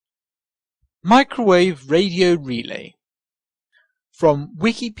Microwave radio relay. From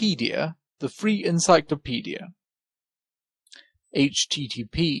Wikipedia, the free encyclopedia.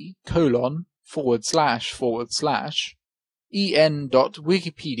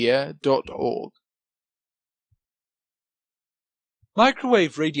 http://en.wikipedia.org.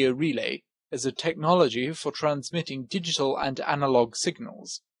 Microwave radio relay is a technology for transmitting digital and analog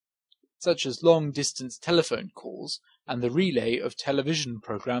signals, such as long-distance telephone calls and the relay of television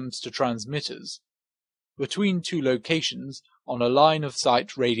programs to transmitters, between two locations on a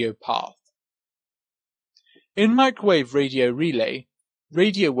line-of-sight radio path. In microwave radio relay,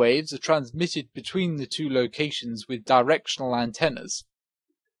 radio waves are transmitted between the two locations with directional antennas,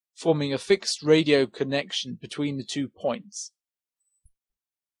 forming a fixed radio connection between the 2 points.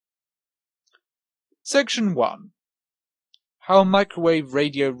 Section 1. How microwave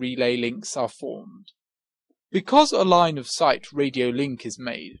radio relay links are formed. Because a line-of-sight radio link is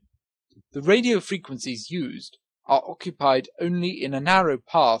made, the radio frequencies used are occupied only in a narrow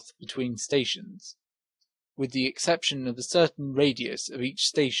path between stations, with the exception of a certain radius of each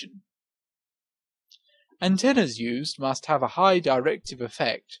station. Antennas used must have a high directive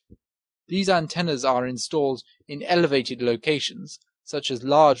effect. These antennas are installed in elevated locations, such as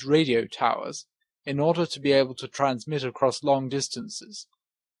large radio towers, in order to be able to transmit across long distances.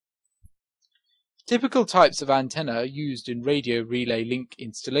 Typical types of antenna used in radio relay link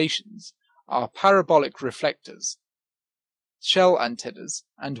installations are parabolic reflectors, shell antennas,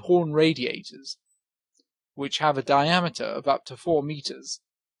 and horn radiators, which have a diameter of up to 4 meters.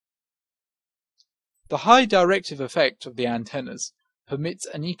 The high directive effect of the antennas permits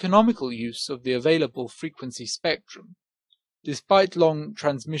an economical use of the available frequency spectrum, despite long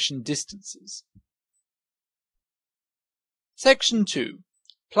transmission distances. Section 2.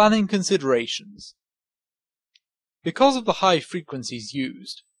 Planning considerations. Because of the high frequencies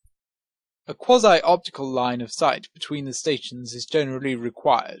used, a quasi-optical line of sight between the stations is generally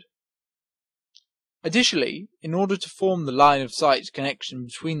required. Additionally, in order to form the line of sight connection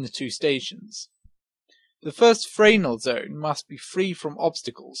between the two stations, the first Fresnel zone must be free from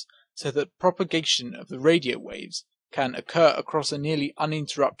obstacles so that propagation of the radio waves can occur across a nearly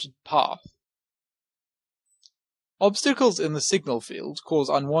uninterrupted path. Obstacles in the signal field cause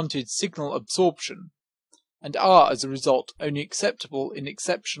unwanted signal absorption and are, as a result, only acceptable in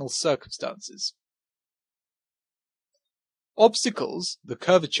exceptional circumstances. Obstacles, the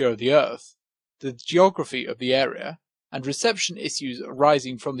curvature of the Earth, the geography of the area, and reception issues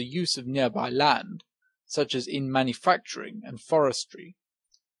arising from the use of nearby land, such as in manufacturing and forestry,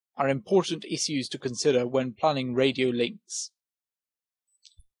 are important issues to consider when planning radio links.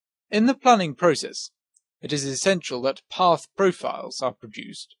 In the planning process, it is essential that path profiles are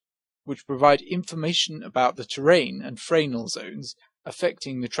produced, which provide information about the terrain and Fresnel zones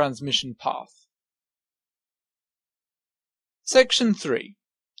affecting the transmission path. Section 3.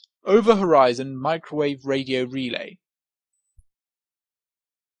 Over-horizon microwave radio relay.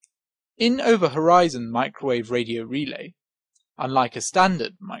 In over-horizon microwave radio relay, unlike a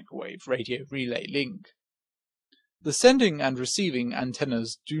standard microwave radio relay link, the sending and receiving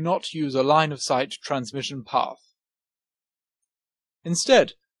antennas do not use a line-of-sight transmission path.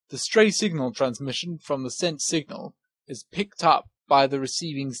 Instead, the stray signal transmission from the sent signal is picked up by the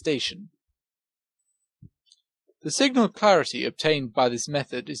receiving station. The signal clarity obtained by this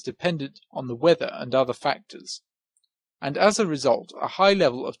method is dependent on the weather and other factors, and as a result a high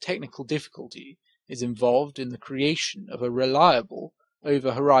level of technical difficulty is involved in the creation of a reliable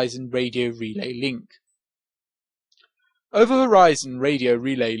over-horizon radio relay link. Over-horizon radio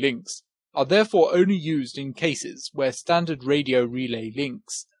relay links are therefore only used in cases where standard radio relay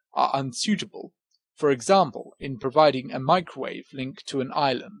links are unsuitable, for example in providing a microwave link to an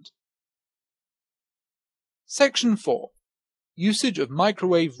island. Section 4. Usage of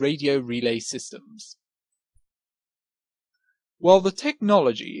microwave radio relay systems. While the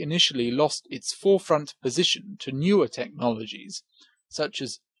technology initially lost its forefront position to newer technologies, such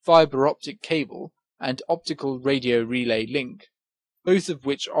as fiber optic cable and optical radio relay link, both of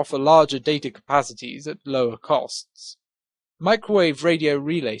which offer larger data capacities at lower costs, microwave radio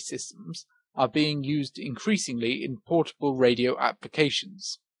relay systems are being used increasingly in portable radio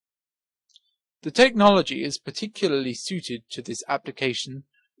applications. The technology is particularly suited to this application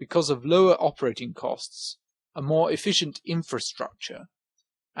because of lower operating costs, a more efficient infrastructure,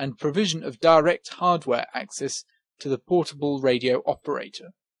 and provision of direct hardware access to the portable radio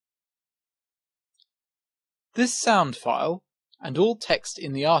operator. This sound file, and all text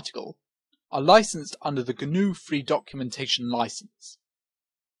in the article, are licensed under the GNU Free Documentation License.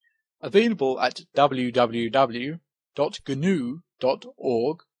 Available at www.gnu.org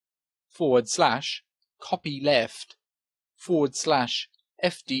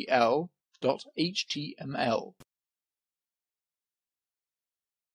 /copyleft/fdl.html.